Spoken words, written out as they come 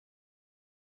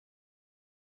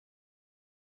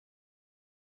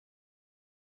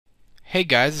Hey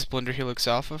guys, it's Blender Helix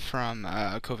Alpha from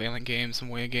Covalent Games,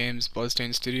 Moya Games,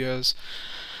 Bloodstain Studios,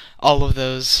 all of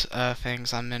those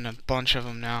things. I'm in a bunch of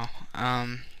them now,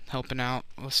 helping out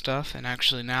with stuff. And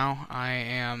actually now I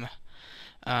am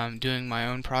doing my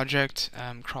own project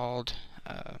called,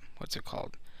 what's it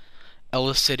called?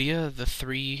 Elicidia, the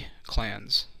Three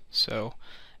Clans. So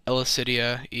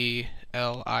Elicidia,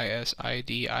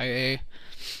 Elisidia,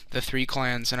 the Three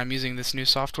Clans, and I'm using this new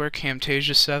software,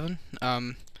 Camtasia 7.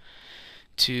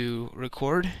 To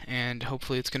record, and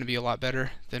hopefully it's going to be a lot better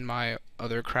than my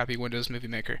other crappy Windows Movie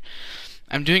Maker.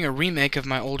 I'm doing a remake of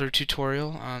my older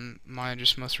tutorial, my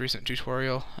just most recent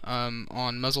tutorial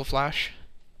on Muzzle Flash.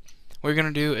 What you're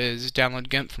going to do is download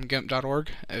GIMP from gimp.org.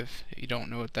 If you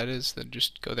don't know what that is, then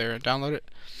just go there and download it.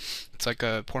 It's like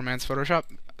a poor man's Photoshop.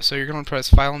 So you're going to press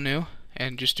File New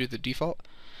and just do the default.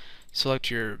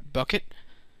 Select your bucket,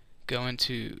 go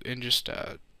into and just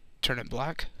turn it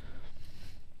black.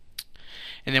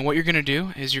 And then what you're going to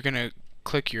do is you're going to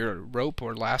click your rope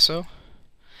or lasso,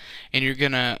 and you're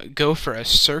going to go for a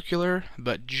circular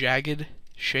but jagged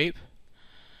shape.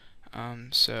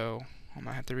 So I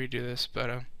might have to redo this,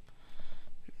 but I'm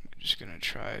just going to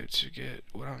try to get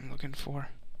what I'm looking for.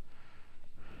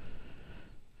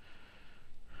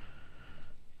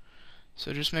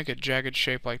 So just make a jagged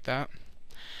shape like that,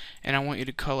 and I want you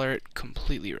to color it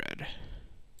completely red.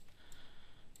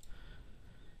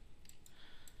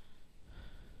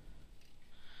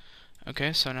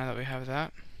 Okay, so now that we have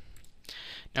that,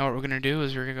 now what we're going to do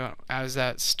is we're going to go, as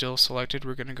that's still selected,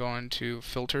 we're going to go into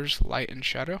Filters, Light and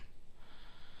Shadow,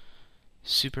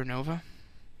 Supernova,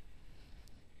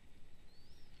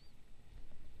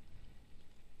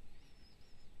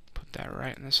 put that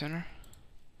right in the center,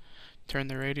 turn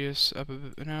the radius up a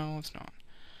bit, no it's not,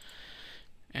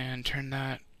 and turn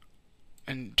that,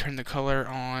 and turn the color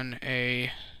on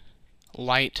a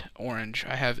light orange.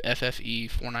 I have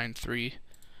FFE 493.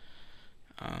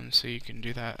 So you can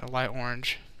do that, a light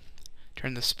orange.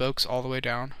 Turn the spokes all the way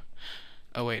down.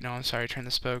 Oh wait, no, I'm sorry, turn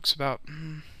the spokes about,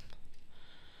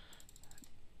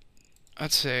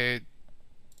 I'd say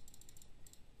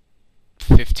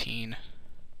 15.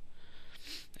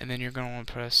 And then you're going to want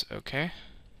to press OK.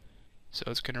 So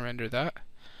it's going to render that.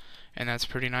 And that's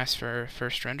pretty nice for our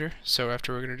first render. So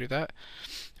after we're going to do that,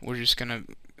 we're just going to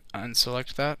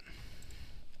unselect that.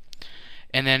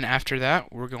 And then after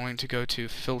that, we're going to go to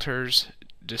Filters,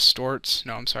 Filters,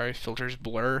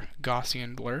 Blur,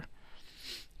 Gaussian Blur.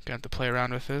 Gonna have to play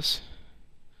around with this.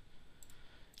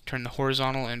 Turn the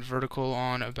horizontal and vertical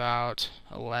on about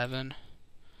 11.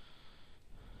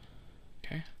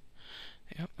 Okay.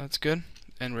 Yep, that's good.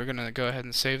 And we're gonna go ahead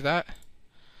and save that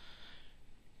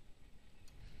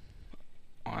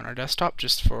on our desktop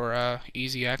just for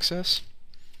easy access.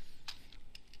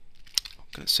 I'm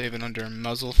gonna save it under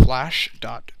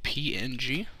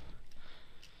muzzleflash.png.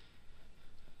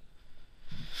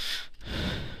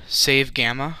 Save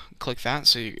gamma, click that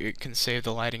so it can save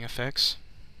the lighting effects.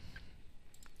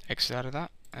 Exit out of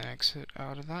that, and exit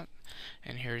out of that.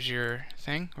 And here's your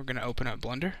thing. We're going to open up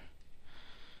Blender.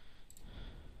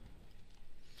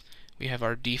 We have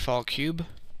our default cube.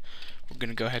 We're going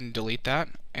to go ahead and delete that.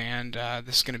 And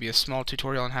this is going to be a small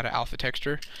tutorial on how to alpha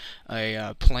texture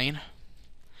a plane.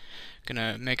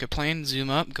 Gonna make a plane, zoom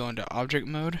up, go into object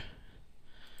mode,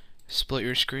 split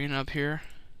your screen up here,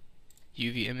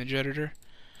 UV image editor.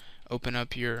 Open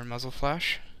up your Muzzle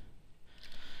Flash.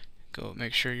 Go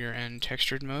make sure you're in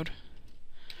textured mode.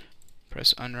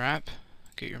 Press unwrap.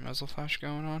 Get your Muzzle Flash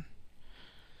going on.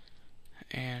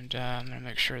 And I'm going to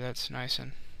make sure that's nice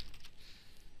and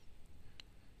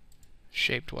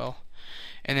shaped well.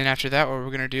 And then after that, what we're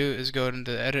going to do is go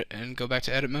into edit and go back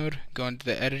to edit mode. Go into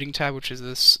the editing tab, which is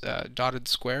this dotted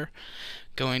square.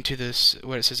 Go into this,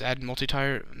 where it says add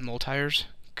multipliers.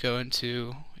 Go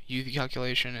into UV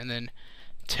calculation and then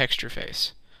texture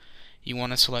face. You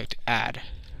want to select add.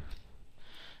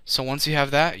 So once you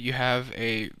have that, you have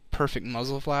a perfect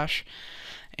muzzle flash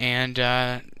and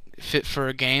fit for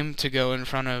a game to go in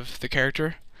front of the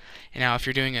character. And now if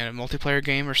you're doing a multiplayer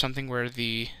game or something where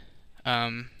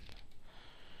and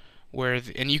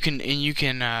you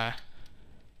can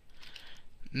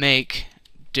make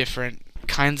different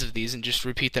kinds of these and just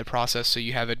repeat that process so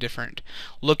you have a different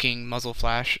looking muzzle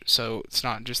flash, so it's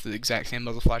not just the exact same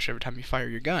muzzle flash every time you fire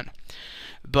your gun.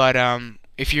 But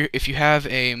if you have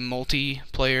a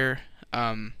multiplayer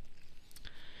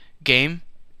game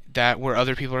that where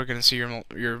other people are going to see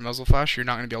your muzzle flash, you're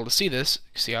not going to be able to see this.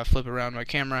 See, I flip around my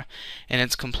camera and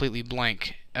it's completely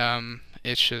blank.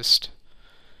 It's just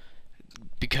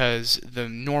because the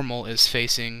normal is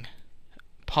facing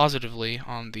positively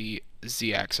on the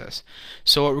Z-axis.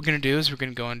 So what we're going to do is we're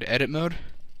going to go into edit mode,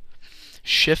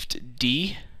 Shift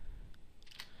D,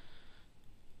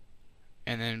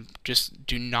 and then just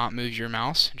do not move your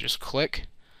mouse, just click.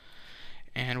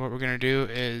 And what we're going to do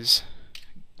is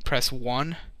press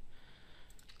 1,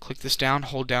 click this down,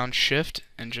 hold down Shift,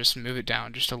 and just move it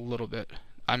down just a little bit.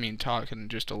 Talking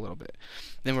just a little bit.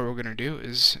 Then what we're going to do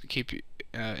is keep in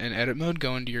edit mode,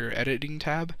 go into your editing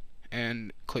tab,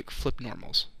 and click Flip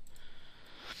Normals.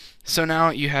 So now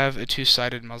you have a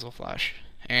two-sided muzzle flash,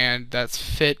 and that's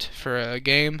fit for a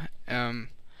game at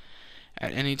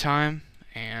any time.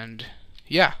 And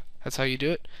yeah, that's how you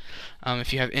do it.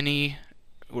 If you have any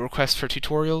requests for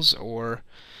tutorials or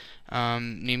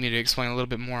need me to explain a little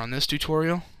bit more on this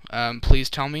tutorial, please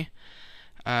tell me.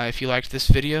 If you liked this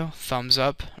video, thumbs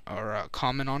up or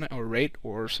comment on it, or rate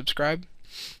or subscribe.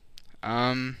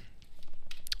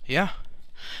 Yeah,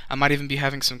 I might even be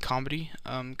having some comedy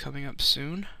coming up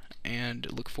soon, and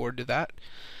look forward to that.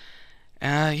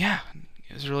 Yeah,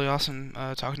 it was really awesome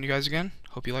talking to you guys again.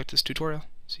 Hope you liked this tutorial.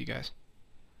 See you guys.